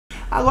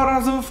Agora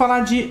nós vamos falar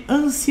de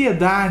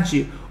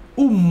ansiedade,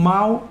 o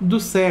mal do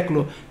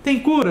século. Tem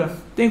cura?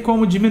 Tem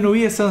como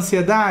diminuir essa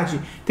ansiedade?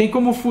 Tem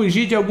como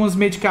fugir de alguns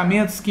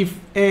medicamentos que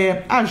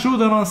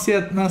ajudam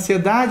na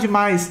ansiedade,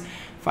 mas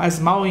faz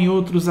mal em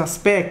outros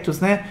aspectos,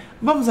 né?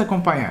 Vamos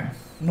acompanhar.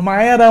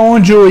 Numa era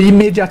onde o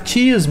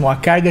imediatismo, a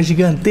carga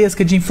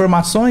gigantesca de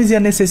informações e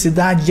a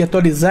necessidade de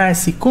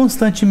atualizar-se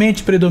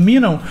constantemente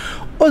predominam,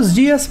 os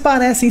dias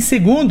parecem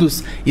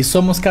segundos e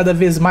somos cada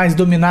vez mais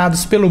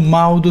dominados pelo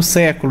mal do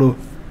século,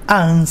 a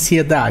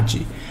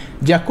ansiedade.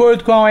 De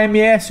acordo com a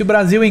OMS, o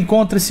Brasil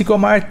encontra-se com a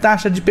maior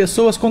taxa de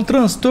pessoas com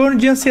transtorno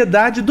de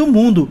ansiedade do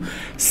mundo.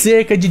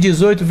 Cerca de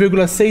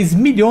 18,6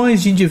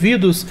 milhões de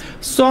indivíduos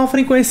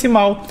sofrem com esse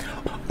mal,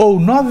 ou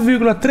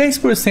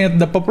 9,3%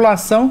 da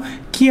população,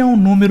 que é um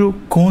número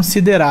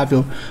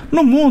considerável.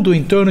 No mundo,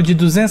 em torno de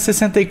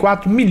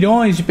 264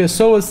 milhões de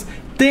pessoas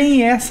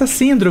têm essa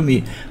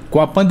síndrome. Com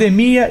a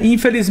pandemia,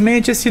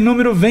 infelizmente, esse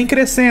número vem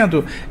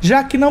crescendo,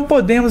 já que não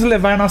podemos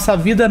levar nossa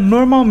vida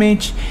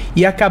normalmente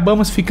e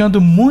acabamos ficando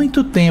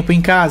muito tempo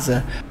em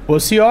casa,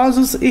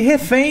 ociosos e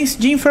reféns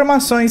de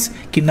informações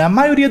que, na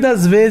maioria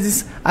das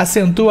vezes,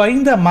 acentua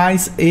ainda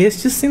mais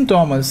estes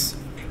sintomas.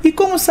 E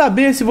como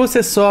saber se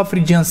você sofre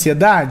de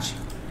ansiedade?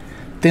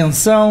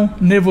 Tensão,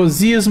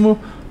 nervosismo,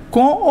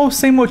 com ou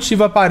sem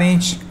motivo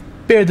aparente,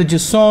 perda de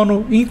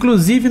sono,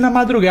 inclusive na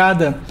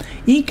madrugada,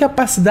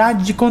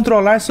 incapacidade de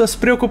controlar suas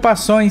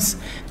preocupações,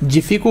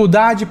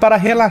 dificuldade para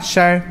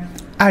relaxar,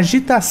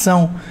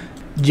 agitação,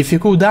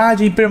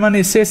 dificuldade em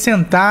permanecer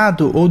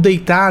sentado ou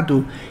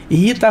deitado,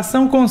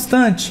 irritação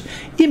constante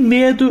e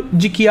medo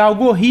de que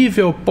algo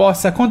horrível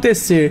possa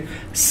acontecer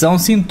são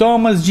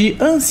sintomas de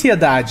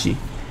ansiedade.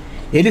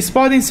 Eles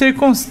podem ser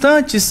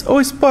constantes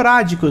ou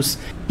esporádicos,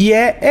 e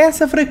é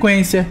essa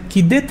frequência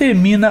que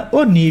determina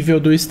o nível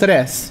do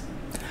estresse.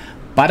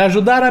 Para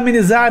ajudar a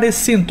amenizar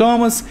esses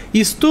sintomas,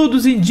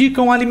 estudos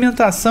indicam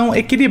alimentação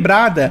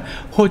equilibrada,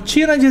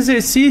 rotina de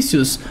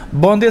exercícios,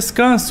 bom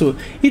descanso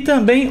e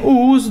também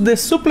o uso de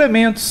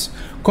suplementos,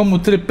 como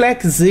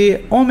triplex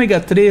Z, ômega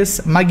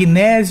 3,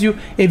 magnésio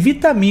e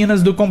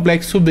vitaminas do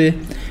complexo B,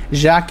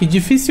 já que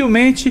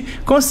dificilmente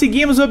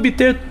conseguimos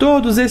obter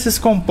todos esses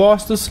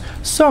compostos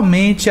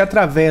somente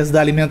através da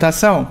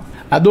alimentação.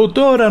 A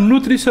doutora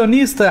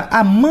nutricionista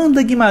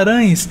Amanda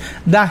Guimarães,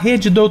 da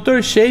rede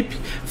Dr. Shape,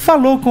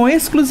 falou com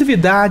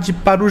exclusividade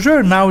para o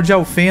Jornal de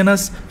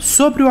Alfenas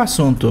sobre o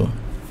assunto.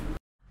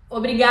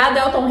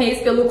 Obrigada, Elton Reis,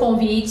 pelo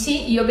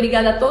convite e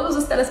obrigada a todos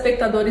os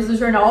telespectadores do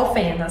Jornal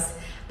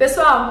Alfenas.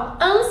 Pessoal,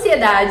 a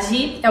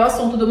ansiedade é o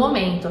assunto do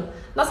momento.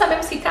 Nós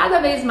sabemos que cada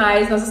vez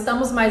mais nós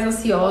estamos mais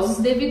ansiosos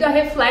devido a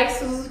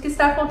reflexos do que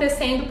está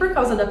acontecendo por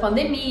causa da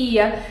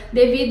pandemia,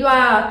 devido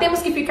a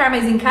temos que ficar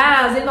mais em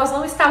casa e nós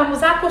não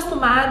estávamos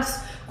acostumados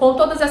com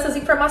todas essas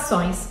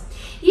informações.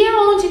 E é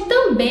onde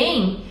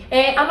também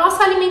a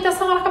nossa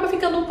alimentação ela acaba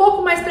ficando um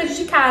pouco mais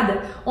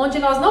prejudicada, onde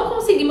nós não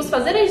conseguimos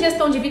fazer a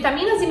ingestão de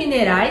vitaminas e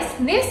minerais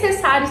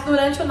necessários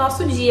durante o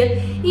nosso dia,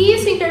 e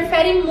isso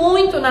interfere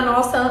muito na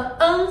nossa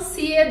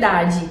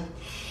ansiedade.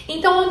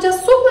 Então, onde a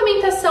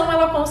suplementação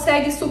ela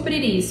consegue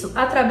suprir isso?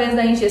 Através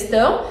da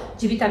ingestão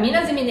de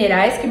vitaminas e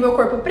minerais que o meu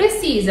corpo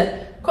precisa,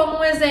 como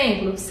um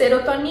exemplo,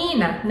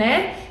 serotonina,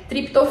 né?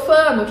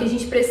 Triptofano, que a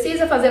gente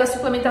precisa fazer a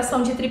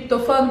suplementação de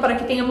triptofano para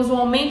que tenhamos um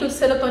aumento de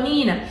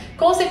serotonina.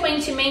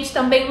 Consequentemente,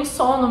 também um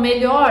sono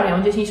melhor,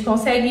 onde a gente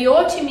consegue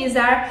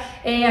otimizar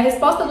a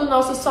resposta do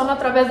nosso sono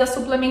através da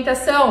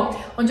suplementação,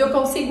 onde eu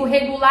consigo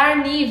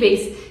regular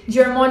níveis de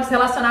hormônios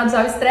relacionados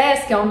ao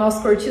estresse, que é o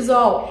nosso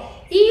cortisol.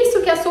 E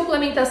isso que a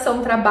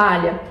suplementação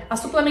trabalha. A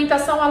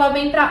suplementação ela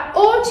vem para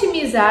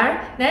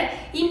otimizar, né,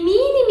 e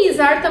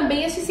minimizar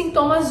também esses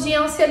sintomas de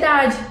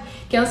ansiedade.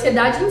 Que a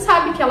ansiedade a gente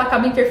sabe que ela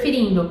acaba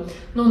interferindo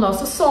no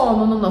nosso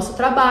sono, no nosso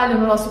trabalho,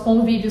 no nosso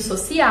convívio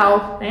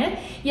social, né?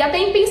 E até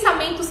em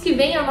pensamentos que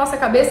vêm à nossa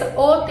cabeça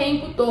o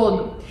tempo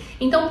todo.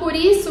 Então, por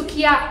isso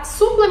que a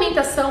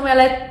suplementação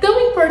ela é tão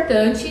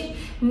importante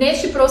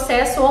neste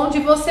processo onde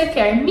você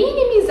quer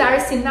minimizar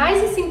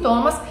sinais e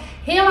sintomas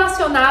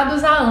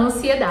relacionados à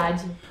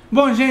ansiedade.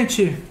 Bom,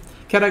 gente,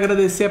 quero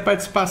agradecer a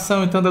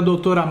participação então da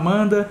doutora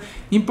Amanda.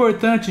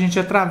 Importante, gente,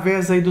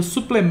 através aí dos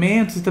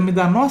suplementos e também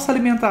da nossa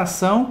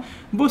alimentação,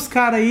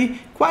 buscar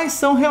aí quais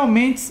são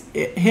realmente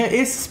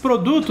esses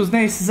produtos,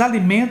 né, esses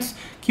alimentos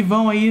que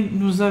vão aí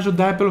nos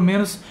ajudar, pelo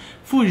menos,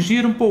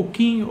 fugir um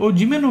pouquinho ou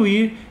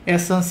diminuir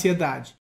essa ansiedade.